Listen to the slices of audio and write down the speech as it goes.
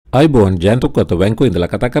අයිබෝන් ජයන්ත උක්වත්ත බැංකුවේ ඉඳලා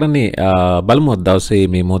කතා කරන්නේ බලමු අද දවසේ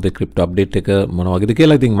මේ මොහොතේ ක්‍රිප්ටෝ අප්ඩේට් එක මොන වගේද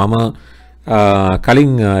කියලා. ඉතින් මම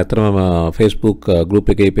කලින් අතරම Facebook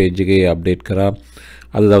group එකේ page එකේ අප්ඩේට් කරා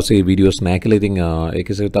අද දවසේ වීඩියෝස් නැහැ කියලා. ඉතින්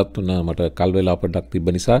ඒකේ විතරක් තුන මට කල් වෙලා පොඩ්ඩක්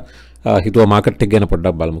තිබ්බ නිසා හිතුවා මාකට් එක ගැන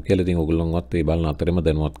පොඩ්ඩක් බලමු කියලා. ඉතින් ඔයගොල්ලන්වත් ඒ බලන අතරෙම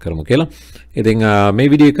දැනුවත් කරමු කියලා. ඉතින්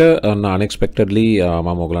මේ වීඩියෝ එක unexpectedly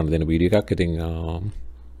මම ඔයගොල්ලන්ට දෙන වීඩියෝ එකක්. ඉතින්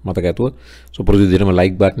මතක ඇතුව සුපුරුදු විදිහටම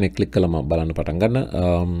like button එක click කළාම බලන්න පටන් ගන්න.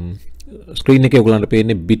 screen එකේ ඔයගොල්ලන්ට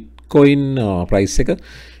පේන්නේ Bitcoin price එක.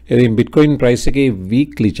 ඉතින් Bitcoin price එකේ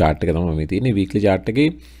weekly chart එක තමයි මේ තියෙන්නේ. weekly chart එකේ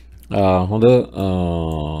හොඳ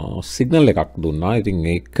signal එකක් දුන්නා. ඉතින්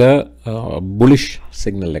ඒක bullish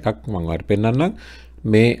signal එකක් මම ඔයාලට පෙන්නන්නම්.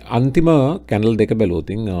 මේ අන්තිම candle දෙක බැලුවොත්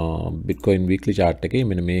Bitcoin weekly chart එකේ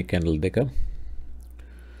මෙන්න මේ candle දෙක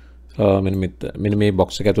මෙන්න මේ box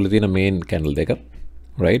එක ඇතුලේ තියෙන main candle දෙක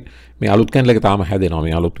right මේ අලුත් candle එක තාම හැදෙනවා.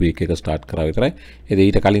 මේ අලුත් week එක start කරා විතරයි. ඉතින්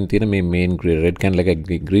ඊට කලින් තියෙන මේ main red candle එක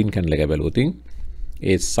green candle එක බැලුවොත්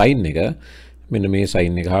ඒ sign එක මෙන්න මේ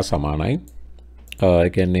sign එක හා සමානයි. ඒ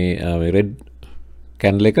කියන්නේ red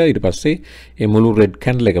candle එක ඊට පස්සේ මේ මුළු red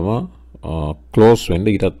candle එකම close වෙන්න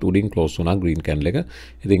ඊටත් උඩින් close වුණා green candle එක.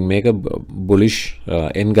 ඉතින් මේක bullish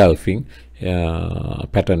engulfing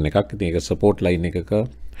pattern එකක්. ඉතින් ඒක support line එකක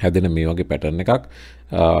හැදෙන මේ වගේ pattern එකක්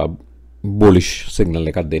bullish signal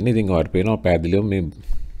එකක් දෙන්නේ. ඉතින් ඔයාලට පේනවා පැහැදිලිව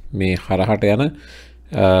මේ හරහට යන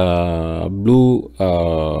blue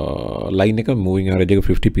line එක moving average එක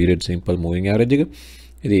 50 period simple moving average එක.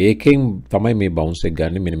 ඉතින් ඒකෙන් තමයි මේ bounce එක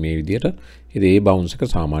ගන්න මෙන්න මේ විදිහට. ඉතින් ඒ bounce එක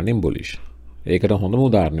සාමාන්‍යයෙන් bullish. ඒකට හොඳම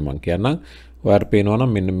උදාහරණයක් මම කියන්නම්. ඔයාලට පේනවා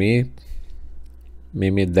නම් මෙන්න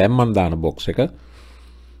මේ දැන් මම දාන box එක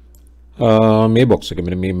මේ box එක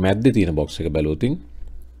මෙන්න මේ මැද්දේ තියෙන box එක බැලුවොත්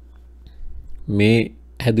මේ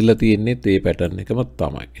හැදිලා තියෙන්නේ ඒ pattern එකම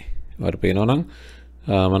තමයි. ඔයාලට පේනවා නම්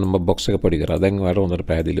මම box එක පොඩි කරා. දැන් ඔයාලට හොඳට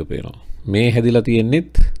පැහැදිලිව පේනවා. මේ හැදිලා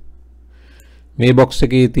තියෙන්නේත් මේ box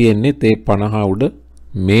එකේ තියෙන්නේ ඒ 50 උඩ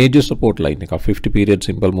major support line එක 50 period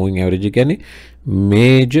simple moving average කියන්නේ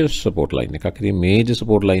major support line එකක්. ඉතින් major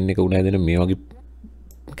support line එක උඩ හැදෙන මේ වගේ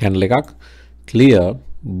candle එකක් clear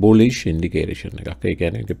bullish indication එකක්. ඒ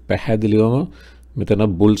කියන්නේ පැහැදිලිවම මෙතන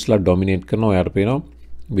bullsලා dominate කරනවා. ඔයාලට පේනවා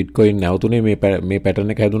Bitcoin නැවතුනේ මේ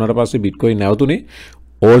pattern එක හැදුනාට පස්සේ Bitcoin නැවතුනේ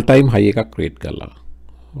all time high එකක් create කරලා.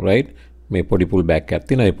 right මේ පොඩි pull back එකක්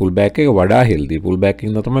තියෙනවා. ඒ pull back එක වඩා healthy pull back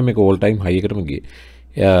එකකින් තමයි මේක all time high එකටම ගියේ.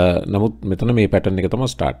 නමුත් මෙතන මේ pattern එක තමයි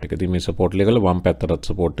start එක. ඉතින් මේ support level වම් පැත්තට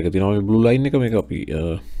support එක තියෙනවා. මේ blue line එක මේක අපි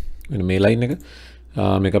මෙන්න මේ line එක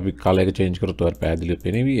මේක අපි color එක change කරොත් ඔයාලට පැහැදිලිව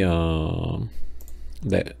පේනවි.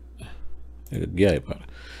 දැන් ඒක ගියා ඒ පාර.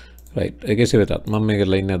 right ඒකේ වෙතත් මම මේක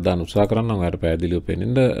line එකක් දාන්න උත්සාහ කරනවා. ඔයාලට පැහැදිලිව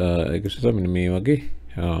පේනෙන්න ඒකේ මෙන්න මේ වගේ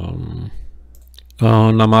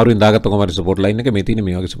නමාරුවෙන් දාගත්ත කොහමද support line එක මේ තියෙන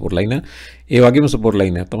මේ වගේ support line ඒ වගේම support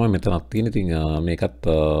line එකක් තමයි මෙතනක් තියෙන. ඉතින් මේකත්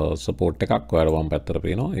support එකක් ඔයාලා වම් පැත්තට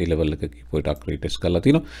පේනවා. ඒ level එක කීපොයිටක් retest කරලා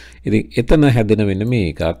තිනවා. ඉතින් එතන හැදෙන වෙන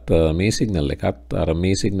මේකත් මේ signal එකත් අර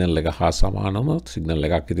මේ signal එක හා සමානම signal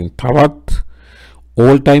එකක්. ඉතින් තවත්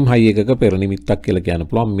all time high එකක පෙර නිමිත්තක් කියලා කියන්න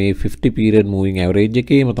පුළුවන්. මේ 50 period moving average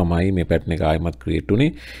එකේම තමයි මේ pattern එක ආයමත් create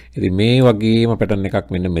උනේ. ඉතින් මේ වගේම pattern එකක්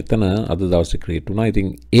මෙන්න මෙතන අද දවසේ create වුණා. ඉතින්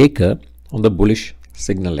ඒක හොඳ bullish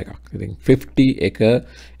signal එකක්. ඉතින් 50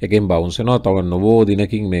 එකෙන් bounce වෙනවා. තව නොවෝ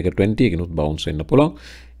දිනකින් මේක 20 එකකිනුත් bounce වෙන්න පුළුවන්.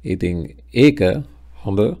 ඉතින් ඒක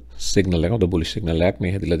හොඳ signal එකක්. හොඳ bullish signal එකක්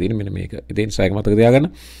මේ හැදිලා තියෙන මෙන්න මේක. ඉතින් සායක මතක තියාගන්න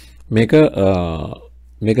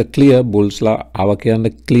මේක clear bullsලා ආව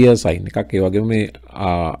කියන්නේ clear sign එකක්. ඒ වගේම මේ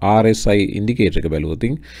RSI indicator එක බැලුවොත්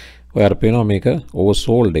ඔයාලට පේනවා මේක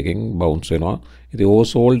oversold එකෙන් bounce වෙනවා. ඉතින්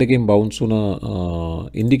oversold එකෙන් bounce වුණ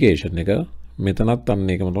indication එක මෙතනත් අන්න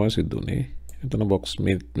ඒකම තමයි සිද්ධ වුනේ. මෙතන box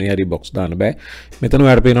මේ හරි box දාන්න බෑ. මෙතන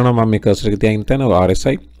ඔයාලට පේනවා මම මේ cursor එක තියාගෙන තැන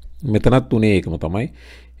RSI මෙතනත් උනේ ඒකම තමයි.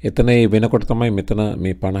 එතන ඒ වෙනකොට තමයි මෙතන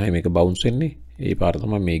මේ 50 මේක bounce වෙන්නේ. ඒ පාර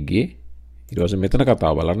තමයි මේ ගියේ. ඊට පස්සේ මෙතන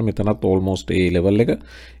කතාව බලන්න මෙතනත් almost ඒ level එක.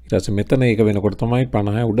 ඊට පස්සේ මෙතන ඒක වෙනකොට තමයි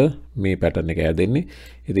 50 උඩ මේ pattern එක හැදෙන්නේ.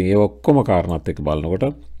 ඉතින් ඒ ඔක්කොම කාරණාත් එක්ක බලනකොට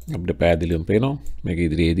අපිට පැහැදිලිවම පේනවා මේක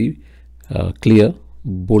ඉදිරියේදී clear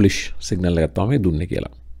bullish signal එකක් තමයි දුන්නේ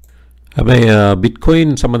කියලා. හැබැයි Bitcoin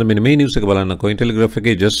සම්බන්ධ මෙන්න මේ news එක බලන්න Cointelegraph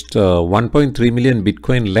එකේ just 1.3 million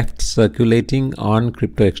Bitcoin left circulating on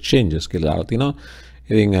crypto exchanges කියලා දාලා තිනවා.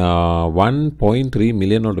 ඉතින් 1.3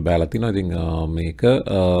 million වලට බැලලා තිනවා. ඉතින් මේක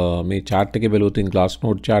මේ chart එකේ බැලුවොත්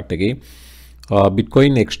Glassnode chart එකේ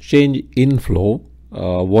Bitcoin exchange inflow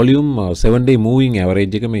volume 7 day moving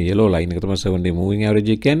average එක මේ yellow line එක තමයි 7 day moving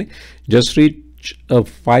average එක කියන්නේ just reach a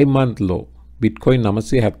 5 month low. Bitcoin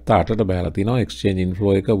 978ට බැලලා තිනවා exchange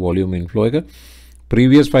inflow එක volume inflow එක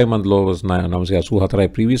previous 5 month low was 984යි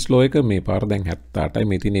previous low එක මේ පාර දැන් 78යි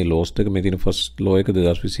මේ තියෙන්නේ lowest එක මේ තියෙන first low එක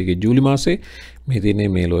 2021 ජූලි මාසේ මේ තියෙන්නේ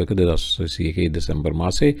මේ low එක 2021 දෙසැම්බර්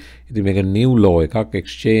මාසේ ඉතින් මේක new low එකක්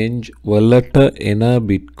exchange වලට එන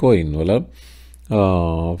bitcoin වල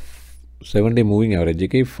 7 day moving average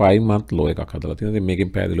එකේ 5 month low එකක් හදලා තියෙනවා ඉතින් මේකෙන්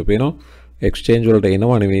පැහැදිලිව පේනවා exchange වලට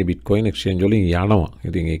එනවා නෙවෙයි bitcoin exchange වලින් යනවා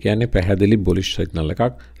ඉතින් ඒ කියන්නේ පැහැදිලි bullish signal එකක්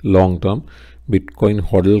long term Bitcoin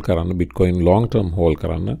hodl කරන්න Bitcoin long term hold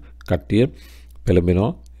කරන්න කට්ටිය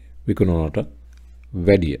පෙළඹෙනවා විකුණනට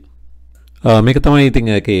වැඩිය. මේක තමයි ඉතින්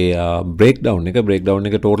ඒකේ breakdown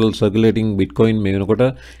එක total circulating Bitcoin මේ වෙනකොට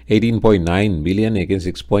 18.9 billion එකෙන්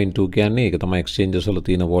 6.2 කියන්නේ ඒක තමයි exchanges වල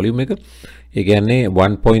තියෙන volume එක. ඒ කියන්නේ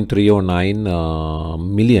 1.309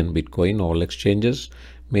 million Bitcoin all exchanges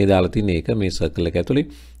මේ දාලා තියෙන එක මේ circle එක ඇතුලේ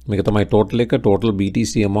මේක තමයි total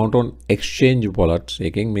BTC amount on exchange wallets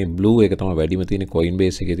එකෙන් මේ blue එක තමයි වැඩිම තියෙන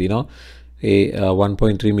Coinbase එකේ තියෙනවා ඒ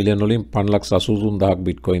 1.3 million වලින් 5,83,000ක්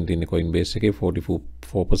Bitcoin තියෙන Coinbase එකේ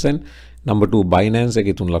 44%. number 2 Binance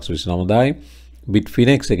එකේ 3,29,000යි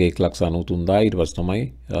Bitfinex එකේ 1,93,000යි ඊට පස්සේ තමයි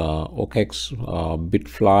OKX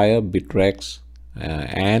Bitflyer Bitrex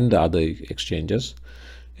and other exchanges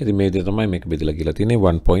ඉතින් මේ විදිහට තමයි මේක බෙදලා කියලා තියෙන්නේ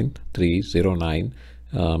 1.309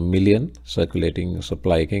 million circulating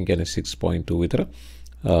supply එකෙන් කියන්නේ 6.2 විතර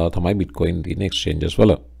තමයි Bitcoin තියෙන exchanges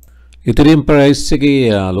වල. Ethereum price එකේ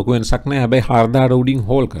ලොකු වෙනසක් නැහැ. හැබැයි 4000 උඩින්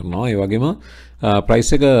hold කරනවා. ඒ වගේම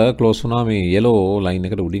price එක close වුණා මේ yellow line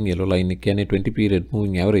එකට උඩින් yellow line එක කියන්නේ 20 period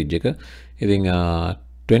moving average එක. ඉතින්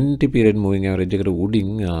 20 period moving average එකට උඩින්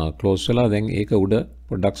close වෙලා දැන් ඒක උඩ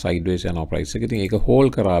පොඩ්ඩක් sideways යනවා price එක. ඉතින් ඒක hold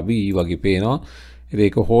කරાવી වගේ පේනවා. ඉතින්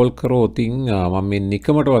ඒක hold කරෝතින් මම මේ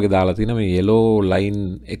නිකමට වගේ දාලා තියෙන මේ yellow line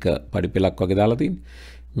එක පඩිපෙලක් වගේ දාලා තියෙන්නේ.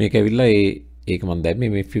 මේක ඇවිල්ලා ඒක මම දැම්මේ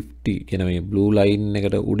මේ 50 කියන මේ blue line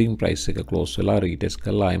එකට උඩින් price එක close වෙලා retest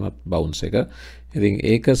කරලා ආයෙමත් bounce එක. ඉතින්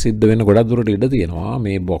ඒක සිද්ධ වෙන්න ගොඩක් දුරට ඉඩ තියෙනවා.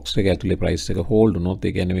 මේ box එක ඇතුලේ price එක hold වුණොත්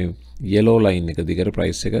ඒ කියන්නේ මේ yellow line එක දිගට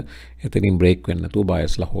price එක එතනින් break වෙන්න නැතුව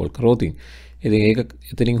buyers ලා hold කරෝතින්. ඉතින් ඒක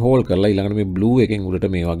එතනින් hold කරලා ඊළඟට මේ blue එකෙන් උඩට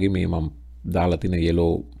මේ වගේ මේ මම දාලා තියෙන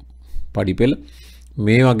yellow පඩිපෙල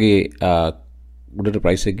මේ වගේ උඩට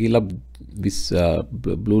price එක ගිහලා this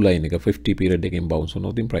blue line එක 50 period එකෙන් bounce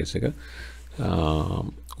වුණොත් ඉතින් price එක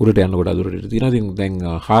උඩට යන්න ගොඩක් දුරට තියෙනවා. ඉතින් දැන්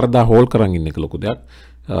 4000 hold කරන් ඉන්න එක ලොකු දෙයක්.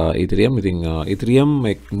 Ethereum ඉතින් Ethereum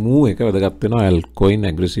move එක වැදගත් වෙනවා altcoin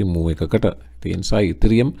aggressive move එකකට. ඒ නිසා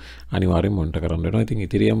Ethereum අනිවාර්යෙන් මොනිටර් කරන්න වෙනවා. ඉතින්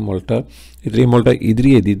Ethereum වලට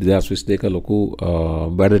ඉදිරියේදී 2022 ලොකු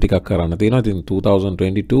වැඩ ටිකක් කරන්න තියෙනවා. ඉතින්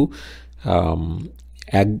 2022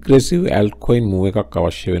 aggressive altcoin move එකක්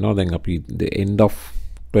අවශ්‍ය වෙනවා. දැන් අපි the end of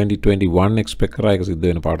 2021 expect කරා එක සිද්ධ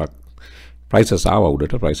වෙන පාටක් prices ආව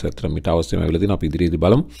උඩට price අතර මිට අවශ්‍යම වෙලා තියෙනවා. අපි ඉදිරියේදී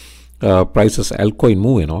බලමු prices altcoin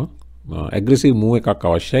move වෙනවා. aggressive move එකක්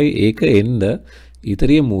අවශ්‍යයි. ඒක එන්න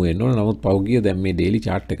Ethereum move වෙන්න ඕන. නමුත් පෞගිය දැන් මේ daily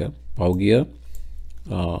chart එක පෞගිය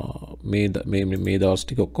මේ දවස්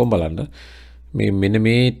ටික ඔක්කොම බලන්න මෙන්න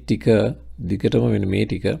මේ ටික දිගටම මෙන්න මේ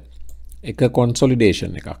ටික එක consolidation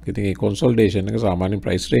එකක්. ඉතින් මේ consolidation එක සාමාන්‍ය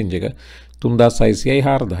price range එක 3600යි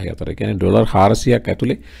 4000යි අතර. ඒ කියන්නේ ඩොලර් 400ක්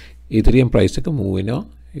ඇතුලේ Ethereum price එක move වෙනවා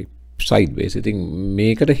sideways. ඉතින්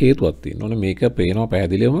මේකට හේතුවක් තියෙනවා. මේක පේනවා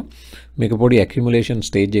පැහැදිලිවම මේක පොඩි accumulation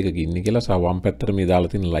stage එකක ඉන්නේ කියලා. සා වම් පැත්තට මේ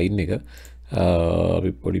දාලා තියෙන line එක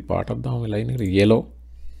අපි පොඩි පාටක් දාමු මේ line එකට yellow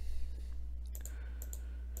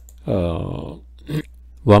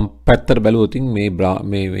වම් පැත්තට බැලුවොත්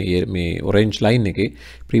මේ orange line එකේ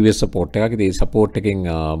previous support එකක්. ඉතින් ඒ support එකෙන්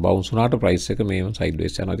bounce වුණාට price එක මේව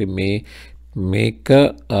sideways යනවා. ඉතින් මේක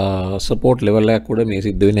support level එකක් උඩ මේ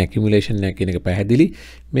සිද්ධ වෙන accumulation එකක් කියන එක පැහැදිලි.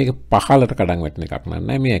 මේක පහළට කඩන් වැටෙන එකක්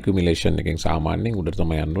නෑ. මේ accumulation එකෙන් සාමාන්‍යයෙන් උඩට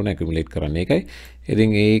තමයි යන්න ඕනේ accumulate කරන්නේ ඒකයි. ඉතින්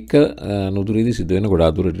ඒක නුදුරේදී සිද්ධ වෙන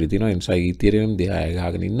ගොඩාක් දුරට තියෙනවා. ඒ නිසා Ethereum දිහා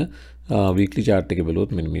ගහගෙන ඉන්න weekly chart එකේ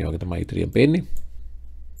බැලුවොත් මෙන්න මේ වගේ තමයි Ethereum පේන්නේ.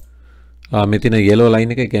 මෙතන yellow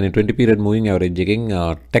line එක කියන්නේ 20 period moving average එකෙන්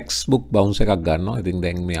textbook bounce එකක් ගන්නවා. ඉතින්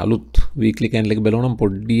දැන් මේ අලුත් weekly candle එක බලනවා නම්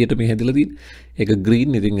පොඩ්ඩියට මේ හැදිලා තියෙන. ඒක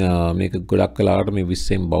green. ඉතින් මේක ගොඩක් වෙලාවට මේ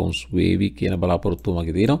 20න් bounce වේවි කියන බලාපොරොත්තුව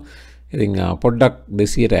මගේ තියෙනවා. ඉතින් පොඩ්ඩක්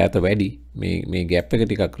 200ට ඈත වැඩි. මේ gap එක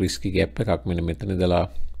ටිකක් risky gap එකක්. මෙන්න මෙතන ඉඳලා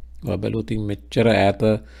බැලුවොත් මෙච්චර ඈත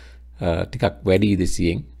ටිකක් වැඩි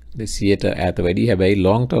 200න්. 200ට ඈත වැඩි. හැබැයි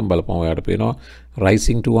long term බලපුවම ඔයාලට පේනවා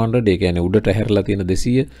rising 200 ඒ කියන්නේ උඩට හැරලා තියෙන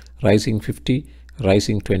 200 rising 50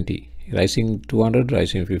 rising 20 rising 200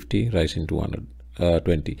 rising 50 rising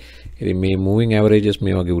 220 ඉතින් මේ moving averages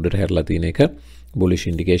මේ වගේ උඩට හැරලා තියෙන එක bullish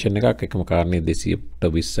indication එකක්. එකම කාරණේ 200ට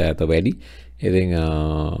 20 ඈත වැඩි. ඉතින්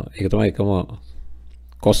ඒක තමයි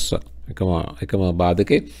එකම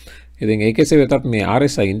බාධකේ. ඉතින් ඒකෙසේ වෙතත් මේ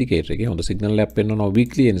RSI indicator එකේ හොඳ signal එකක් පෙන්වනවා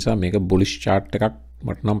weekly. ඒ නිසා මේක bullish chart එකක්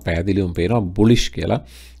මට නම් පැහැදිලිවම පේනවා බුලිෂ් කියලා.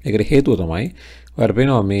 ඒකට හේතුව තමයි ඔයාලට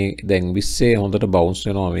පේනවා මේ දැන් 20 හොඳට බවුන්ස්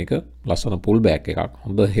වෙනවා මේක ලස්සන පුල් බෑක් එකක්.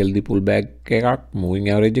 හොඳ හෙල්දි පුල් බෑක් එකක් මූවිං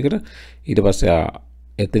ඇවරේජ් එකට. ඊට පස්සේ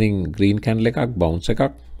එතනින් ග්‍රීන් කැන්ඩල් එකක් බවුන්ස් එකක්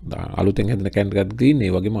අලුතෙන් හැදෙන කැන්ඩල් එකක් ග්‍රීන්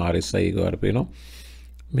ඒ වගේම RSI එක ඔයාලට පේනවා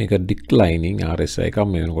මේක ඩික්ලයිනින් RSI එකක්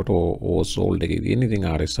මේ වෙනකොට ඕවර්සෝල්ඩ් එකේ තියෙන. ඉතින්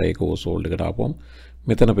RSI එක ඕවර්සෝල්ඩ් එකට ආපුවම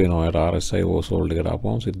මෙතන පේනවා ඔයාලට RSI ඕවර්සෝල්ඩ් එකට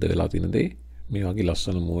ආපුවම සිද්ධ වෙලා තියෙන දේ මේ වගේ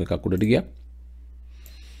ලස්සන මූව් එකක් උඩට ගියා.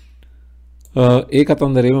 ඒ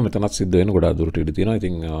කතන්දරේම මෙතනත් සිද්ධ වෙන ගොඩාක් දුරට ඉඳ තියෙනවා.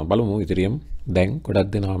 ඉතින් බලමු ඉතිරියම් දැන්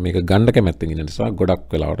ගොඩක් දෙනා මේක ගන්න කැමැත්තෙන් ඉන්න නිසා ගොඩක්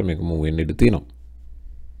වෙලාවට මේක මූව් වෙන්න ඉඩ තියෙනවා.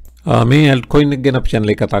 මේ altcoin එක ගැන අපි channel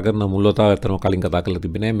එක කතා කරන මුල් වතාව අතරම කලින් කතා කරලා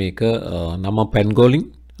තිබෙන්නේ මේක නම Pangolin.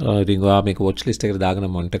 ඉතින් ඔයා මේක watch list එකට දාගෙන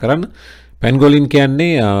monitor කරන්න. Pangolin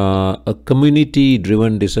කියන්නේ a community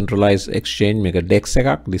driven decentralized exchange මේක DEX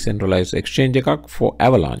එකක් decentralized exchange එකක් for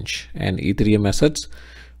Avalanche and Ethereum assets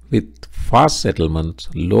with fast settlements,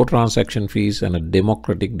 low transaction fees and a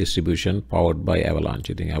democratic distribution powered by Avalanche.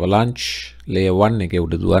 ඉතින් Avalanche layer 1 එකේ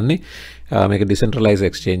උඩ දුවන්නේ මේක decentralized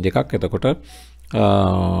exchange එකක්. එතකොට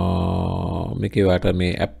මේකේ ඔයාලට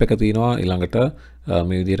මේ app එක තියෙනවා. ඊළඟට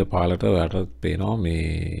මේ විදිහට පාලට ඔයාලට පේනවා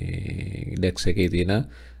මේ DEX එකේ තියෙන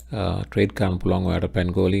trade කරන්න පුළුවන් ඔයාලට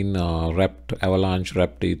Pangolin, wrapped Avalanche,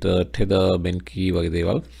 wrapped Ether, Tether, Benki වගේ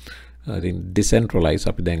දේවල්. ඉතින් decentralized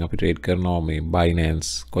අපි දැන් අපි trade කරනවා මේ Binance,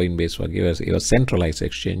 Coinbase වගේ ඒවා centralized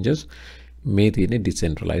exchanges. මේ තියෙන්නේ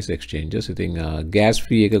decentralized exchanges. ඉතින් gas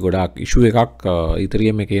fee එක ගොඩාක් issue එකක්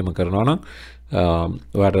Ethereum එකේම කරනවා නම්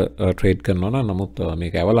ඔයාලට trade කරනවා නම් නමුත්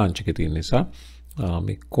මේක Avalanche එකේ තියෙන නිසා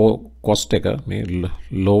මේ cost එක මේ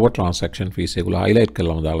lower transaction fees ඒගොල්ලෝ highlight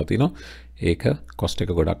කරලාම දාලා තිනවා. ඒක cost එක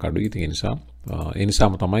ගොඩක් අඩුයි. ඒ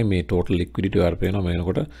නිසාම තමයි මේ total liquidity වල පේනවා මේ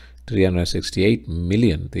වෙනකොට 368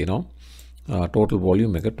 million තියෙනවා. total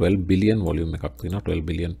volume එක 12 billion volume එකක් තියෙනවා. 12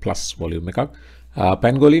 billion plus volume එකක්.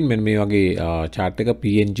 Pangolin මෙන්න මේ වගේ chart එක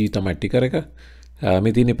PNG තමයි ticker එක.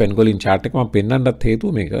 මේ තියෙන Pangolin chart එක මම පෙන්නන්නත්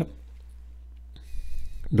හේතුව මේක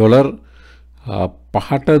ඩොලර්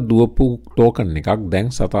 5ට දුවපු token එකක් දැන්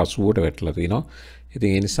 780ට වැටලා තිනවා. ඉතින්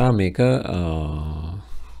ඒ නිසා මේක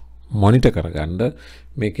මොනිටර් කරගන්න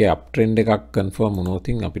මේකේ අප් ට්‍රෙන්ඩ් එකක් කන්ෆර්ම් වුණොත්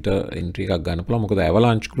අපිට එන්ට්‍රි එකක් ගන්න පුළුවන්. මොකද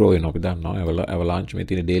Avalanche grow වෙනවා. අපි දන්නවා Avalanche මේ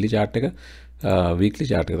තියෙන daily chart එක weekly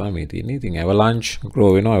chart එක තමයි මේ තියෙන්නේ. ඉතින් Avalanche grow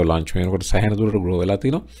වෙනවා. Avalanche වෙනකොට සෑහෙන දුරට grow වෙලා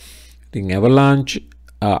තිනවා. ඉතින් Avalanche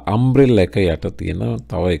umbrella එක යට තියෙන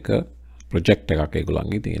තව එක project එකක්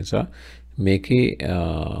ඒගොල්ලන්ගේ. ඉතින් ඒ නිසා මේකේ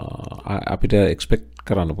අපිට expect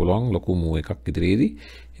කරන්න පුළුවන් ලොකු move එකක් ඉදිරියේදී.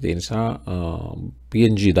 ඒ නිසා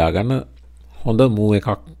PNG දාගන්න හොඳ move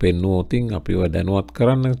එකක් පෙන්නුවොත් අපිව දැනුවත්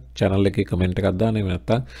කරන්න channel එකේ comment එකක් දාන්න. එහෙම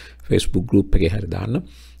නැත්නම් Facebook group එකේ හරි දාන්න.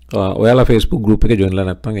 ඔයාලා Facebook group එකේ join ලා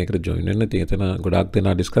නැත්නම් ඒකට join වෙන්න. ඉතින් එතන ගොඩාක්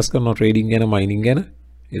දෙනා discuss කරනවා trading ගැන, mining ගැන.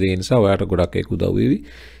 ඒ නිසා ඔයාලට ගොඩක් ඒක උදව් වෙවි.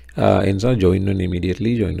 ඒ නිසා join වෙන්න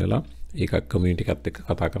immediately join වෙලා ඒක community එකත් එක්ක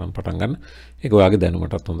කතා කරන්න පටන් ගන්න. ඒක ඔයාගේ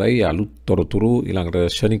දැනුමටත් හොඳයි. අලුත් තොරතුරු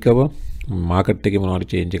ඊළඟට ශනිකව මාකට් එකේ මොනවාරි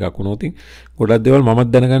change එකක් වුණොත් ගොඩක් දේවල් මමත්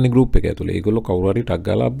දැනගන්නේ group එක ඇතුලේ. ඒගොල්ලෝ කවුරු හරි ටක්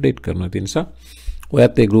ගාලා update කරනවා. ඒ නිසා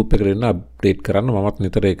ඔයත් ඒ group එකට එන්න update කරන්න. මමත්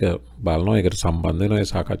නිතර ඒක බලනවා. ඒකට සම්බන්ධ වෙනවා. ඒ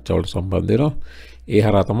සාකච්ඡාවලට සම්බන්ධ වෙනවා. ඒ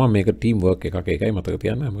හරහා තමයි මේක team work එකක්. ඒකයි මතක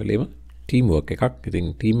තියාගන්න හැම වෙලේම team work එකක්.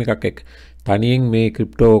 ඉතින් team එකක් එක්ක තනියෙන් මේ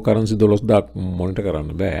cryptocurrency 12000ක් monitor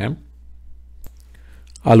කරන්න බෑ.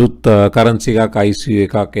 අලුත් currency එකක්, ICO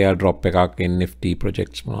එකක්, airdrop එකක්, NFT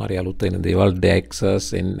projects මොනවාරි අලුත් එන දේවල්, DEXs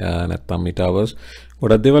නැත්නම් metaverse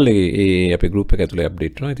ගොඩක් දේවල් ඒ අපේ group එක ඇතුලේ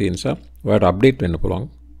update වෙනවා. ඒ නිසා ඔයාලට update වෙන්න පුළුවන්.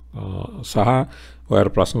 සහ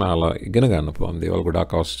ඔයාලට ප්‍රශ්න අහලා ඉගෙන ගන්න පුළුවන් දේවල්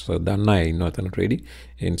ගොඩක් අවශ්‍ය දන්න අය ඉන්නවා එතන trading.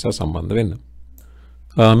 ඒ නිසා සම්බන්ධ වෙන්න.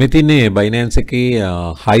 මේ තින්නේ Binance එකේ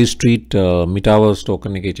high street metaverse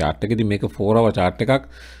token එකේ chart එක. ඉතින් මේක 4 hour chart එකක්.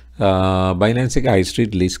 Binance එක high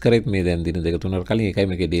street list කරෙත් මේ දැන් දින 2-3කට කලින්. ඒකයි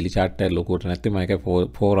මේකේ daily chart එක ලොකුවට නැත්තේ. මම ඒක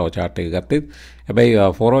 4 hour chart එක ගත්තෙත්. හැබැයි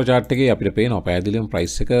 4 hour chart එකේ අපිට පේනවා පැහැදිලිවම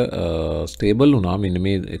price එක stable වුණා. මෙන්න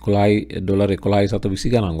මේ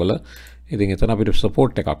 $11.20 ගණන් වල. ඉතින් එතන අපිට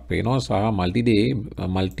support එකක් පේනවා සහ multi day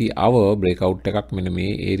multi hour breakout එකක් මෙන්න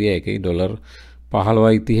මේ area එකේ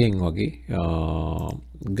 $15.30 වගේ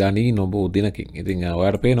ගණී නොබෝ දිනකින්. ඉතින්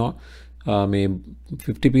ඔයාලට පේනවා මේ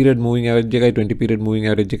 50 period moving average එකයි 20 period moving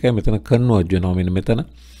average එකයි මෙතන converge වෙනවා මෙන්න මෙතන.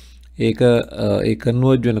 ඒක ඒ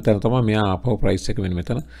converge වෙන තැන තමයි මෙයා ආපහු price එක මෙන්න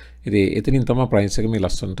මෙතන. ඉතින් එතනින් තමයි price එක මේ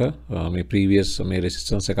ලස්සනට මේ previous මේ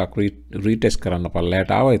resistance එකක් retest කරන්න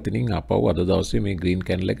පල්ලයට ආවා. එතනින් ආපහු අද දවසේ මේ green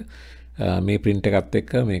candle එක මේ print එකත්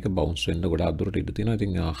එක්ක මේක bounce වෙන්න ගොඩාක් දුරට ඉඩ තියෙනවා.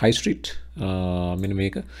 ඉතින් high street මෙන්න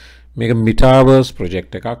මේක metaverse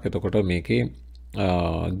project එකක්. එතකොට මේකේ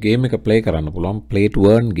game එක play කරන්න පුළුවන් play to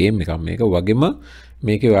earn game එකක්. මේක වගේම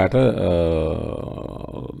මේකේ ඔයාට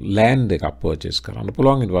land එකක් purchase කරන්න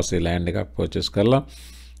පුළුවන්. ඊට පස්සේ land එකක් purchase කරලා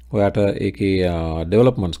ඔයාට ඒකේ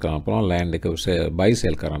developments කරන්න පුළුවන්. land එක buy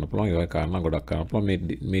sell කරන්න පුළුවන්. ඒ වගේ කාරණා ගොඩක් කරන්න පුළුවන්.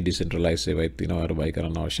 මේ decentralized ඒවායිත් තියෙනවා ඔයාට buy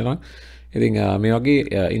කරන්න අවශ්‍ය නම්. ඉතින් මේ වගේ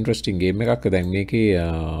interesting game එකක්. දැන් මේකේ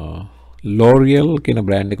L'Oreal කියන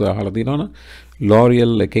brand එක අහලා තියෙනවනේ.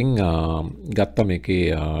 L'Oreal එකෙන් ගත්ත මේකේ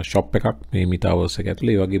shop එකක් මේ metaverse එක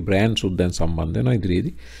ඇතුලේ. ඒ වගේ brands උත් දැන් සම්බන්ධ වෙනවා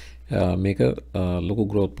ඉදිරියේදී. මේක ලොකු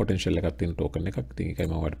growth potential එකක් තියෙන token එකක්. ඉතින් ඒකයි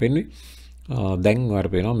මම ඔයාලට පෙන්නුවේ. දැන්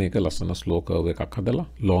ඔයාලට පේනවා මේක ලස්සන slow curve එකක් හදලා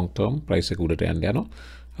long term price එක උඩට යන්න යනවා.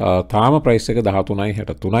 තාම price එක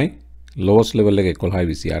 13.63යි. lowest level එක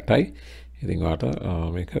 11.28යි. ඉතින් ඔයාලට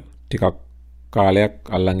මේක ටිකක් කාලයක්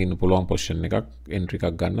අල්ලන් ඉන්න පුළුවන් position එකක් entry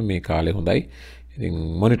එකක් ගන්න මේ කාලේ හොඳයි. ඉතින්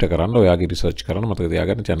monitor කරන්න ඔයාගේ research කරන්න මතක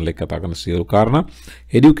තියාගන්න channel එක කතා කරන සියලු කාරණා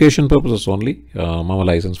education purposes only. මම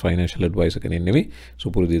licensed financial advisor කෙනෙක් නෙමෙයි.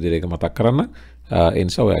 සුපුරුදු විදිහට ඒක මතක් කරන්න. ඒ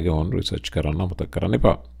නිසා ඔයාගේ own research කරන්න මතක කරන්න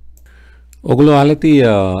එපා. ඔගොල්ලෝ අහලා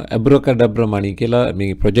abracadabra money කියලා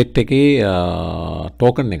මේ project එකේ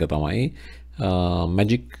token එක තමයි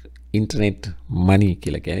magic internet money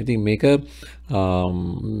කියලා කියන්නේ. ඉතින්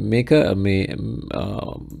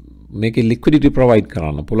මේක liquidity provide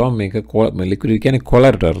කරන්න පුළුවන්. මේක liquidity කියන්නේ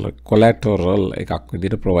collateral එකක්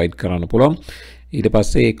විදිහට provide කරන්න පුළුවන්. ඊට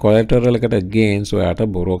පස්සේ ඒ collateral එකට against ඔයාට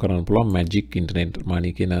borrow කරන්න පුළුවන් magic internet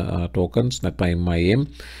money කියන tokens නැත්නම් MIM.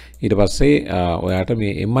 ඊට පස්සේ ඔයාට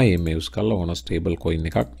මේ MIM use කරලා on stable coin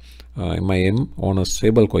එකක් MIM on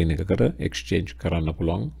stable coin එකකට exchange කරන්න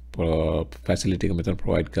පුළුවන් facility එක මෙතන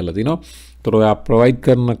provide කරලා තිනවා. ඒතර ඔයා provide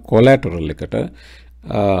කරන collateral එකට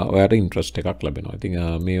ඔයාට interest එකක් ලැබෙනවා. ඉතින්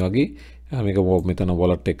මේ වගේ මේක මෙතන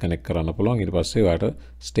wallet එක connect කරන්න පුළුවන්. ඊට පස්සේ ඔයාට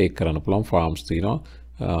stake කරන්න පුළුවන් farms තියෙනවා.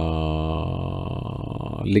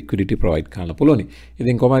 liquidity provide කරන්න පුළුවන්.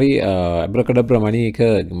 ඉතින් කොහමරි abracadabra money එක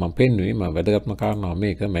මම පෙන්නුවේ මම වැදගත්ම කාරණා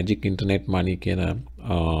මේක magic internet money කියන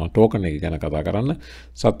token එක ගැන කතා කරන්න.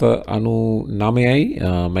 799යි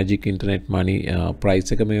magic internet money price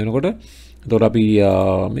එක මේ වෙනකොට. එතකොට අපි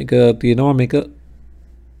මේක තියෙනවා මේක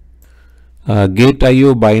Gate.io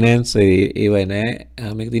Binance ඒවයි නෑ.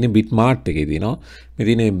 මේක තියෙන්නේ Bitmart එකේ තියෙනවා. මේ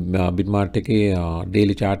තියෙන්නේ Bitmart එකේ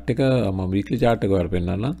daily chart එක මම weekly chart එක ඔයාලට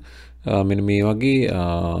පෙන්නන්නම්. මෙන්න මේ වගේ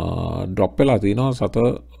drop වෙලා තියෙනවා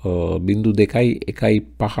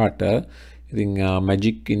 7.215ට. ඉතින්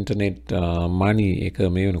magic internet money එක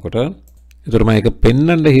මේ වෙනකොට ඒතර මම ඒක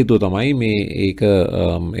පෙන්වන්න හේතුව තමයි මේ ඒක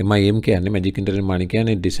MIM කියන්නේ magic internet money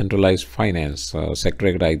කියන්නේ decentralized finance sector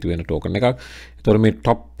එකට අයිති වෙන token එකක්. ඒතර මේ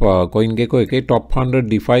top CoinGecko එකේ top 100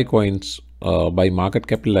 DeFi coins by market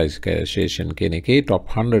capitalization කියන එකේ top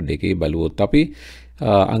 100 එකේ බලුවොත් අපි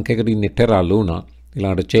අංකයකට ඉන්නේ Terra Luna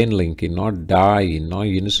ඊළඟට Chainlink ඉන්නවා DAI ඉන්නවා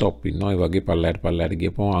Uniswap ඉන්නවා. ඒ වගේ පල්ලයට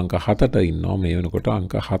ගියපුවම අංක 7ට ඉන්නවා. මේ වෙනකොට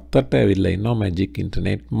අංක 7ට ඇවිල්ලා ඉන්නවා magic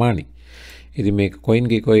internet money. ඉතින් මේක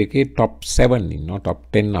CoinGecko එකේ top 7 ඉන්නවා top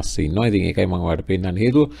 10 අස්සේ ඉන්නවා. ඉතින් ඒකයි මම ඔයාලට පෙන්නන්න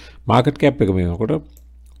හේතුව market cap එක මේ වෙනකොට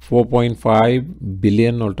 4.5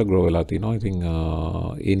 billion වලට grow වෙලා තිනවා. ඉතින්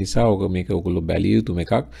ඒ නිසා මේක ඔයගොල්ලෝ බැලිය යුතු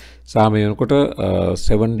එකක්. සාම මේ වෙනකොට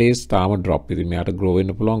 7 days තාම drop. ඉතින් මෙයාට grow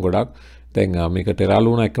වෙන්න පුළුවන් ගොඩක්. දැන් මේක Terra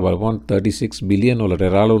Luna එක බලපුවම 36 billion වල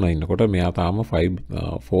Terra Luna ඉන්නකොට මෙයා තාම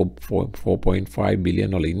 4.5 billion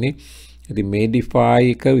වල ඉන්නේ. ඉතින් මේ DeFi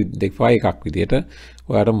එකක් විදියට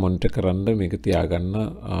ඔයාට මොනිටර් කරන්න මේක තියාගන්න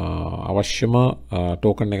අවශ්‍යම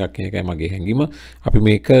token එකක් කියන එකයි මගේ හැඟීම. අපි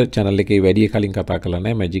මේක channel එකේ වැඩි කලින් කතා කරලා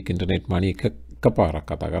නැහැ. magic internet money එකපාරක්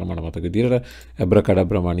කතා කරා මට මතක විදියට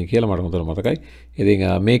abracadabra money කියලා මට හොඳට මතකයි. ඉතින්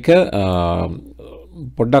මේක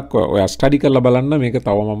පොඩ්ඩක් ඔයා study කරලා බලන්න. මේක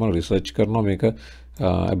තව මම research කරනවා මේක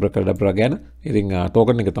abracadabra ගැන. ඉතින්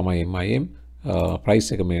token එක තමයි MIM price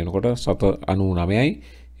එක මේ වෙනකොට 799යි.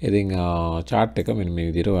 ඉතින් chart එක මෙන්න මේ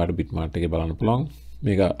විදිහට ඔයාලට Bitmart එකේ බලන්න පුළුවන්.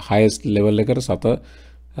 මේක highest level එකට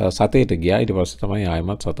 7ට ගියා. ඊට පස්සේ තමයි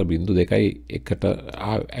ආයෙමත් 7.2කට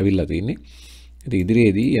ඇවිල්ලා තින්නේ. ඉතින්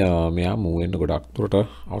ඉදිරියේදී මෙයා move වෙන්න ගොඩක් දුරට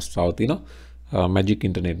අවස්ථාවක් තියෙනවා. magic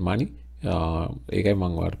internet money ඒකයි මම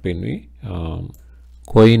ඔයාලට පෙන්වුවේ.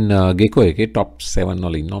 CoinGecko එකේ top 7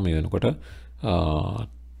 වල ඉන්නවා මේ වෙනකොට.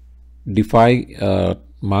 DeFi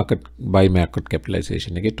market by market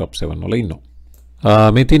capitalization එකේ top 7 වල ඉන්නවා.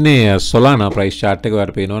 මේ තින්නේ Solana price chart එක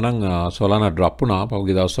ඔයාලට පේනවා නම් Solana drop වුණා.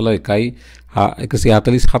 පහුගිය දවස්වල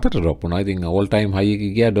 147ට drop වුණා. ඉතින් all time high එක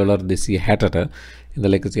ගියා $260ට.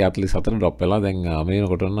 ඉඳලා 147ට drop වෙලා දැන් මේ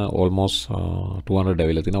වෙනකොට almost 200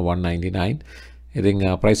 ඇවිල්ලා තිනවා 199. ඉතින්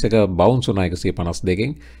price එක bounce වුණා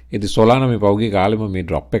 152කින්. ඉතින් Solana මේ පහුගිය කාලෙම මේ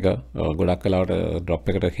drop එක ගොඩක් වෙලාවට drop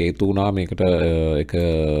එකට හේතු වුණා. මේකට එක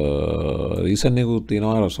reason එකකුත්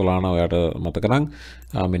තියෙනවා Solana ඔයාලට මතක නම්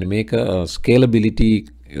මෙන්න මේක scalability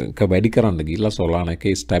වැඩි කරන්න ගිහිල්ලා Solana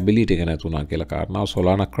එකේ ස්ටැබිලිටි එක නැතුණා කියලා කාරණාව.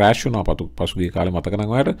 Solana crash වුණා පසුගිය කාලේ මතක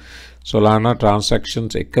නම් ඔයාලට. Solana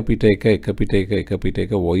transactions එක පිට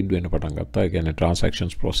එක void වෙන්න පටන් ගත්තා. ඒ කියන්නේ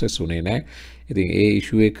transactions process උනේ නැහැ. ඉතින් ඒ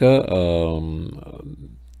issue එක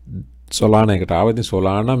Solana එකට ආවා. ඉතින්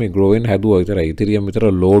Solana මේ growing හැදුවා විතරයි. Ethereum විතර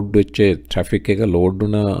load වෙච්ච traffic එක load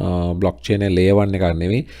වුණ blockchain එක layer 1 එකක්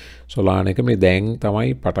නෙවෙයි. Solana එක මේ දැන් තමයි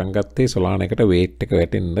පටන් ගත්තේ Solana එකට weight එක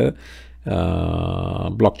වැටෙන්න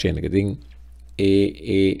blockchain එක. ඉතින්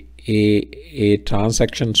ඒ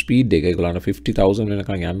transaction speed එක ඒගොල්ලන්ට 50000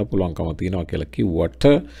 වෙනකන් යන්න පුළුවන්කම තියෙනවා කියලා කිව්වට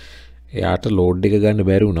එයාට load එක ගන්න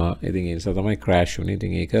බැරි වුණා. ඉතින් ඒ නිසා තමයි crash වුනේ.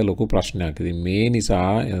 ඉතින් ඒක ලොකු ප්‍රශ්නයක්. ඉතින් මේ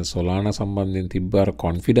නිසා Solana සම්බන්ධයෙන් තිබ්බ අර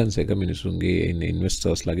confidence එක මිනිසුන්ගේ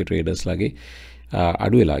investors ලගේ traders ලගේ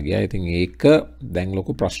අඩු වෙලා ගියා. ඉතින් ඒක දැන්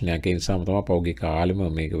ලොකු ප්‍රශ්නයක්. ඒ නිසාම තමයි පෞගේ කාලෙම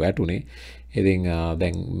මේක වැටුනේ. ඉතින්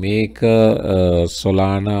දැන් මේක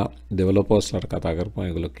Solana developers ලට කතා කරපුවා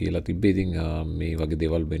ඒගොල්ලෝ කියලා තිබ්බේ ඉතින් මේ වගේ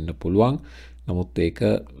දේවල් වෙන්න පුළුවන්. නමුත් ඒක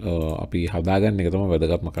අපි හදාගන්න එක තමයි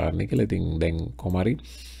වැදගත්ම කාරණේ කියලා. ඉතින් දැන් කොහමරි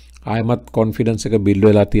ආයමත් කොන්ෆිඩන්ස් එක බිල්ඩ්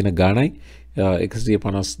වෙලා තියෙන ගාණයි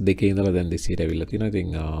 152 ඉඳලා දැන් 200ට ඇවිල්ලා තියෙනවා. ඉතින්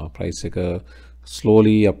ප්‍රයිස් එක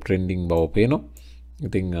slowly up trending බව පේනවා.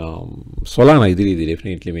 ඉතින් Solana ඉදිරියේදී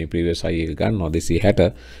definitely මේ previous high එක ගන්නවා 260.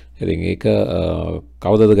 ඉතින් ඒක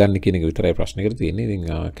කවදද ගන්න කියන එක විතරයි ප්‍රශ්නයකට තියෙන්නේ. ඉතින්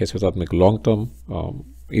කෙසේ වෙතත් මේක long term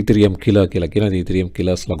Ethereum killer කියලා කියනවා. Ethereum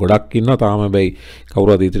killers ලා ගොඩක් ඉන්නවා. තාම හැබැයි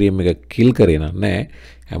කවුරුත් Ethereum එක kill කරේ නැහැ.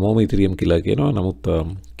 හැමෝම Ethereum killer කියනවා. නමුත්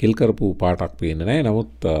kill කරපු පාටක් පේන්නේ නැහැ.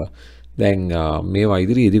 නමුත් දැන් මේවා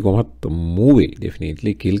ඉදිරියේදී කොහොමත් move වෙයි.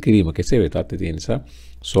 definitely kill කිරීම කෙසේ වෙතත් ඒ නිසා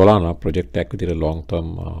Solana project එකක් විදිහට long term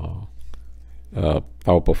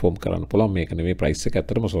power perform කරන්න පුළුවන්. මේක නෙමෙයි price එක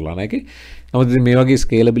ඇත්තටම Solana එකේ. නමුත් ඉතින් මේ වගේ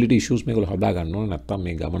scalability issues මේගොල්ලෝ හදා ගන්න ඕනේ. නැත්තම්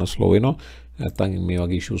මේ ගමන slow වෙනවා. නැත්තම් මේ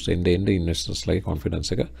වගේ issues එන්න investors ලගේ confidence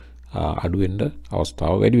එක අඩු වෙන්න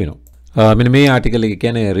අවස්ථාව වැඩි වෙනවා. මෙන්න මේ ආටිකල් එක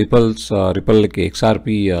කියන්නේ Ripple එකේ XRP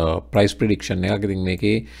price prediction එකක්. ඉතින්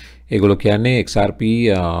මේකේ ඒගොල්ලෝ කියන්නේ XRP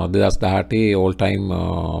 2018 all time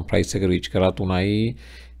price එක reach කරා 3යි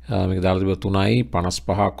මේක දාලා තිබ්බ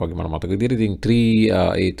 3.55ක් වගේ මම මතක විදිහට. ඉතින්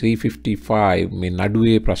 355 මේ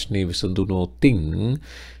නඩුවේ ප්‍රශ්නේ විසඳුනොත්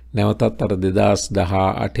නැවතත් අර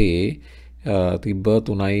 2018 තිබ්බ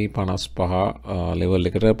 3.55 level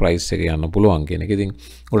එකට price එක යන්න පුළුවන් කියන එක. ඉතින්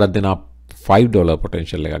ගොඩක් දෙනා $5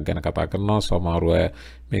 potential එකක් ගැන කතා කරනවා. සමහරව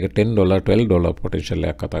මේක $10 $12 potential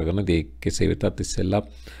එකක් කතා කරන. ඒ කෙසේ වෙතත් ඉස්සෙල්ලා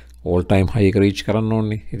all time high එක reach කරන්න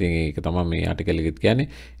ඕනේ. ඉතින් ඒක තමයි මේ article එකෙත් කියන්නේ.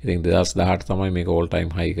 ඉතින් 2018 තමයි මේක all time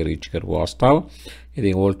high එක reach කරපු අවස්ථාව.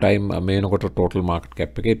 ඉතින් all time මේ වෙනකොට total market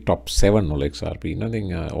cap එකේ top 7 වල XRP ඉන්නවා. ඉතින්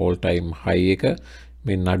all time high එක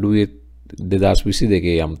මේ නඩුවේ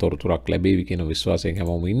 2022 යම් තොරතුරක් ලැබෙවි කියන විශ්වාසයෙන්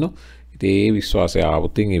හැමෝම ඉන්නවා. ඉතින් ඒ විශ්වාසය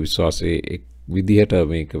ආවොත් ඒ විශ්වාසයේ විදිහට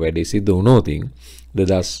මේක වැඩි සිද්ධ වුණොත්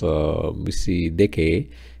 2022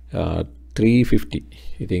 350.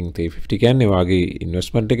 ඉතින් 350 කියන්නේ වාගේ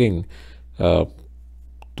ඉන්වෙස්ට්මන්ට් එකෙන්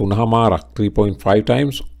 3.5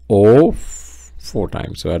 times or 4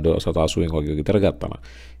 times වැඩ 87 වගේ විතර ගත්තා.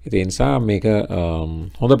 ඉතින් ඒ නිසා මේක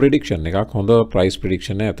හොඳ prediction එකක්. හොඳ price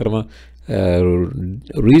prediction එක. අතරම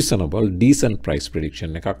reasonable decent price prediction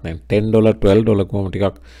එකක්. දැන් $10 $12 කොහොම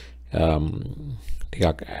ටිකක්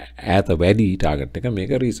ඈත වැඩි target එක.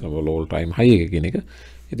 මේක reasonable all time high එක කියන එක.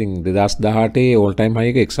 ඉතින් 2018 all time high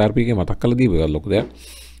එක XRP එකේ මතක් කරලා දීපු එක ලොකු දෙයක්.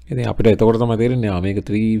 ඉතින් අපිට එතකොට තමයි තේරෙන්නේ මේක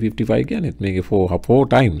 355 කියන්නේ මේකේ 4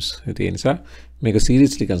 times. ඉතින් ඒ නිසා මේක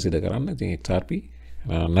seriously consider කරන්න. ඉතින් XRP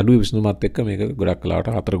නඩුවේ විසඳුමත් එක්ක මේක ගොඩක් කලාවට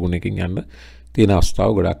 4 ගුණයකින් යන්න තියෙන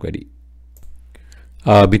අවස්ථාව ගොඩක් වැඩි.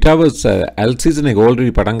 Metaverse alt season එක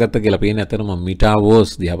already පටන් ගත්ත කියලා පේන්නේ. අතරම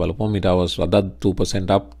Metaverse දිහා බලපුවම Metaverse අද 2%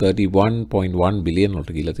 up 31.1 billion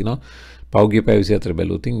වලට ගිහලා තිනවා. පෞගේ පැය 24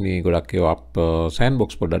 බැලුවොත් මේ ගොඩක් ඒවා අප් සෑන්ඩ්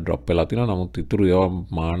බොක්ස් පොඩ්ඩක් ඩ්‍රොප් වෙලා තිනවා. නමුත් ඉතුරු ඒවා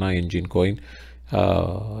මානා engine coin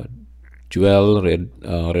dual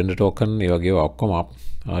render token ඒ වගේ ඒවා ඔක්කොම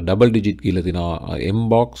ඩබල් ඩිජිට් ගිහලා තිනවා.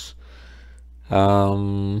 M-box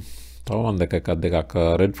තව මම දෙකක්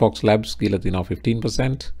Red Fox Labs ගිහලා තිනවා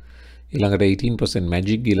 15%. ඊළඟට 18%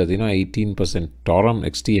 Magic ගිහලා තිනවා. 18% Torum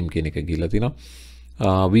XTM කියන එක ගිහලා තිනවා.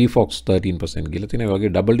 VFox 13% ගිහලා තිනවා. ඒ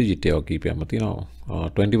වගේ ඩබල් ඩිජිට් ඒවා කීපයක්ම තිනවා.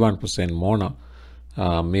 21% Mona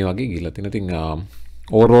මේ වගේ ගිහලා තිනවා. ඉතින්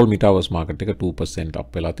overall Metaverse market එක 2% up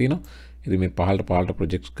වෙලා තිනවා. ඉතින් මේ පහළට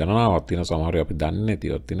projects ගණනාවක් තියෙනවා. සමහරව අපි දන්නේ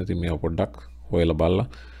නැතිවත් තියෙනවා. ඉතින් මේවා පොඩ්ඩක් හොයලා බලලා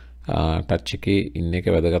ටච් එකේ ඉන්න එක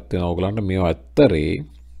වැදගත් වෙනවා ඕගලන්ට. මේවා ඇත්තරේ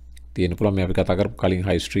තියෙන පුළුවන්. මේ අපි කතා කරපු කලින්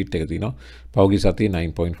high street එක තියෙනවා. පෞගි සතියේ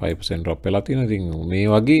 9.5% drop වෙලා තියෙනවා. ඉතින් මේ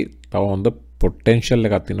වගේ තව හොඳ potential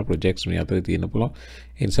එකක් තියෙන projects මේ අතරේ තියෙන පුළුවන්.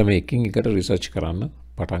 ඒ නිසා මේ එකින් එකට research කරන්න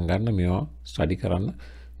පටන් ගන්න, මේවා study කරන්න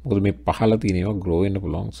මොකද මේ පහළ තියෙන ඒවා grow වෙන්න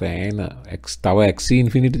පුළුවන් සෑහෙන x තව x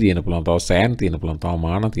infinity තියෙන්න පුළුවන් තව sand තියෙන්න පුළුවන් තව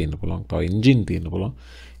mana තියෙන්න පුළුවන් තව engine තියෙන්න පුළුවන්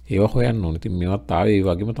ඒවා හොයන්න ඕනේ. ඉතින් මේවත් ආවේ ඒ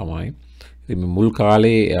වගේම තමයි. ඉතින් මේ මුල්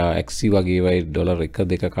කාලේ XC වගේ ඒවායි ඩොලර් 1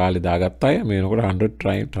 2 කාලේ දාගත්ත අය මේ වෙනකොට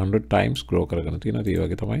 100 times grow කරගෙන තියෙනවා. ඒ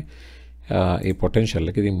වගේ තමයි ඒ potential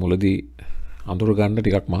එක. ඉතින් මුලදී අඳුර ගන්න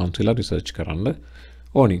ටිකක් මහන්සිලා රිසර්ච් කරන්න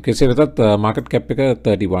ඕනි. කෙසේ වෙතත් market cap එක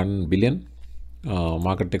 31 billion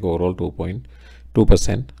market එක overall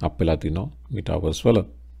 2.2% up වෙලා තිනවා metaverse වල.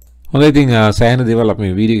 හොඳයි ඉතින් සෑහෙන දේවල් අපි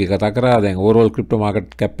මේ වීඩියෝ එකේ කතා කරා. දැන් overall crypto market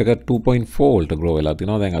cap එක 2.4 වලට grow වෙලා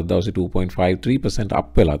තිනවා. දැන් අද දවසේ 2.53% up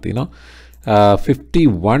වෙලා තිනවා.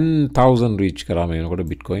 51,000 reach කරා මේ වෙනකොට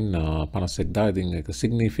bitcoin 51000. ඉතින් ඒක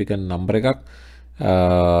significant number එකක්.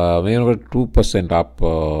 මේ වෙනකොට 2% up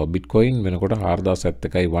bitcoin වෙනකොට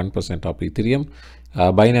 4071% up ethereum.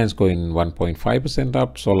 Binance coin 1.5%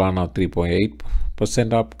 up, Solana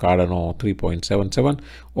 3.8% up, Cardano 3.77,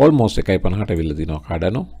 almost එකයි 50ට විල්ල දිනවා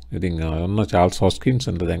Cardano. ඉතින් ඔන්න Charles Hoskins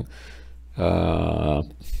and දැන්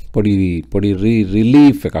පොඩි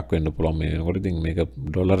රිලීෆ් එකක් වෙන්න පුළුවන් මේ වෙනකොට. ඉතින් මේක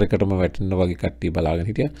ඩොලර් එකටම වැටෙන්න වගේ කට්ටිය බලාගෙන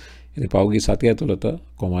හිටියා. ඉතින් පහුගිය සතිය ඇතුළත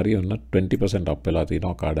කොහමරි ඔන්න 20% up වෙලා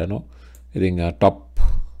තිනවා Cardano. ඉතින් top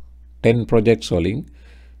 10 projects වලින්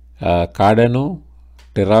Cardano,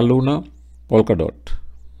 Terra Luna, Polkadot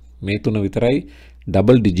මේ තුන විතරයි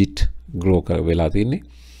double digit grow වෙලා තියෙන්නේ.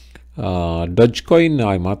 Dogecoin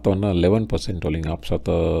ආයිමත් ඔන්න 11% වලින් up සත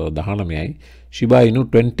 19යි. Shiba Inu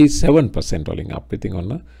 27% වලින් up. ඉතින්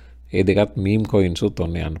ඔන්න ඒ දෙකත් meme coins උත්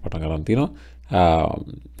ඔන්න යන්න පටන් ගන්න තියෙනවා.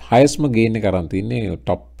 highestම gain එක අරන් තින්නේ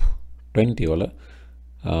top 20 වල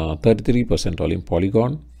 33% වලින්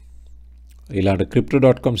Polygon, ඊළඟට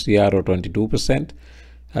crypto.com CRO 22%,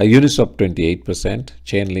 Uniswap 28%,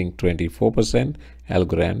 Chainlink 24%,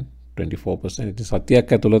 Algorand 24%. ඉතින් සතියක්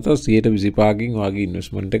ඇතුළත 125කින් වගේ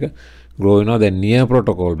ඉන්වෙස්ට්මන්ට් එක grow වෙනවා. දැන් Near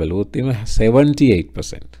protocol බැලුවොත් එimhe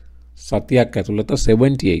 78%. සතියක් ඇතුළත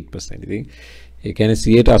 78%. ඉතින් ඒ කියන්නේ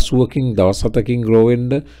 180කින් දවස් 7කින් grow වෙන්න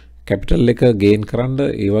capital එක gain කරන්න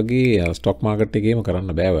ඒ වගේ stock market එකේම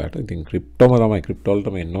කරන්න බෑ ඔයාලට. ඉතින් cryptoම තමයි crypto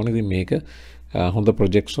වලටම එන්න ඕනේ. ඉතින් මේක හොඳ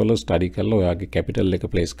projects වල study කරලා ඔයාගේ capital එක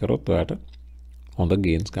place කරොත් ඔයාට හොඳ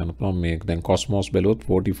gains ගන්න පුළුවන්. මේක දැන් Cosmos බැලුවොත්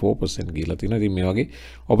 44% ගිහලා තිනවා. ඉතින් මේ වගේ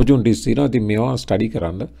opportunities තියෙනවා. ඉතින් මේවා study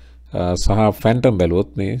කරන්න සහ Phantom බැලුවොත්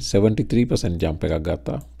මේ 73% jump එකක්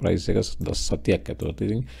ගත්තා. price එක සතියක් ඇතුළත.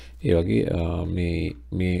 ඉතින් ඒ වගේ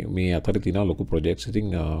මේ අතර තියෙන ලොකු projects ඉතින්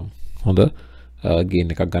හොඳ gain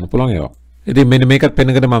එකක් ගන්න පුළුවන් ඒවා. ඉතින් මෙන්න මේකත්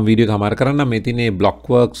පෙන්නකට මම වීඩියෝ එක හමාර කරන්න. මේ තියෙන්නේ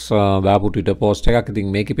Blockworks දාපු Twitter post එකක්.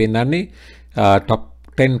 ඉතින් මේකේ පෙන්නන්නේ top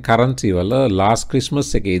 10 currency වල last Christmas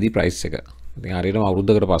එකේදී price එක. ඉතින් හරියටම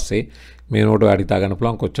අවුරුද්දකට පස්සේ මේ නෝට ඔයාලට හිතා ගන්න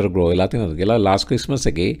පුළුවන් කොච්චර grow වෙලා තියෙනවද කියලා. last Christmas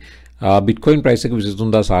එකේ Bitcoin price එක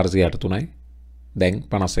 23483යි. දැන්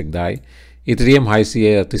 51000යි. Ethereum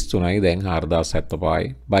 633යි. දැන් 4075යි.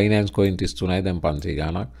 Binance coin 33යි. දැන් 500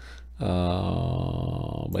 ගාණක්.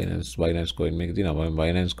 Binance coin මේක තියෙනවා.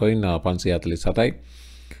 Binance coin 547යි.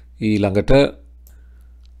 ඊළඟට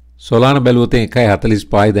Solana බැලුවොත්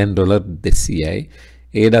 1.45යි. දැන් $200යි.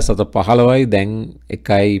 ADA 715යි. දැන්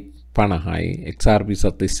 1.50යි. XRP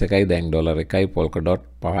 731යි. දැන් $1යි. Polkadot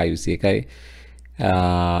 5.21යි.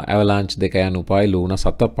 Avalanche 2.95යි. Luna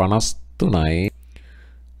 7.53යි.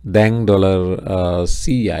 දැන්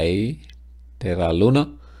 $100යි. Terra Luna.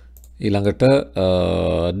 ඊළඟට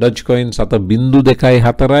Dogecoin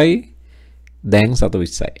 7.24යි. දැන්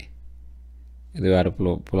 7.20යි. ඉතින් ඔයාලට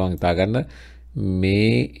පුළුවන් හිතා ගන්න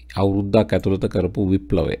මේ අවුරුද්දක් ඇතුළත කරපු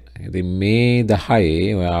විප්ලවය. ඉතින් මේ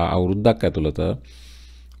 10 ඔයා අවුරුද්දක් ඇතුළත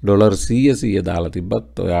ඩොලර් 100 දාලා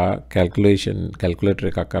තිබ්බත් ඔයා කැල්කියුලේටර්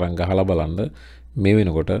එකක් අරන් ගහලා බලන්න මේ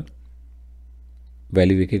වෙනකොට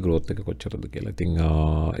value එකේ growth එක කොච්චරද කියලා. ඉතින්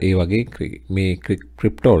ඒ වගේ මේ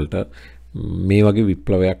ක්‍රිප්ටෝ වලට මේ වගේ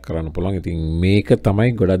විප්ලවයක් කරන්න පුළුවන්. ඉතින් මේක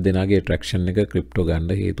තමයි ගොඩක් දෙනාගේ attraction එක ක්‍රිප්ටෝ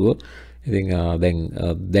ගන්න හේතුව. ඉතින්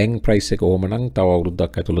දැන් price එක ඕම නම් තව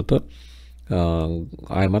අවුරුද්දක් ඇතුළත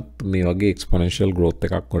ආයමත් මේ වගේ exponential growth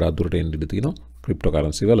එකක් ගොඩක් දුරට එන්න ඉඩ තියෙනවා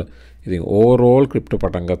cryptocurrency වල. ඉතින් overall crypto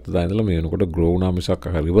පටන් ගත්ත දා ඉඳලා මේ වෙනකොට grow වුණා මිසක්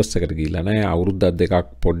reverse එකට ගිහිල්ලා නැහැ. අවුරුද්දක් දෙකක්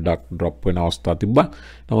පොඩ්ඩක් drop වෙන අවස්ථා තිබ්බා.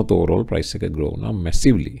 නමුත් overall price එක grow වුණා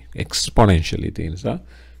massively, exponentially. ඒ නිසා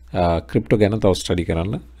crypto ගැන තව study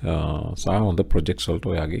කරන්න සහ හොඳ projects වලට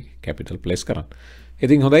ඔයාගේ capital place කරන්න.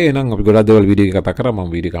 ඉතින් හොඳයි. එහෙනම් අපි ගොඩක් දේවල් වීඩියෝ එක කතා කරා. මම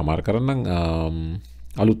වීඩියෝ එක අමාර කරන්නම්.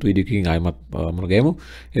 අලුත් වීඩියෝ එකකින් ආයෙමත් මුණ ගැහෙමු.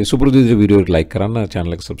 ඒ සුපුරුදු විදිහට වීඩියෝ එක like කරන්න,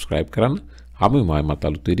 channel එක subscribe කරන්න. ආයෙමත්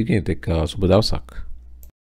අලුත් වීඩියෝ එකකින් එතෙක් සුබ දවසක්.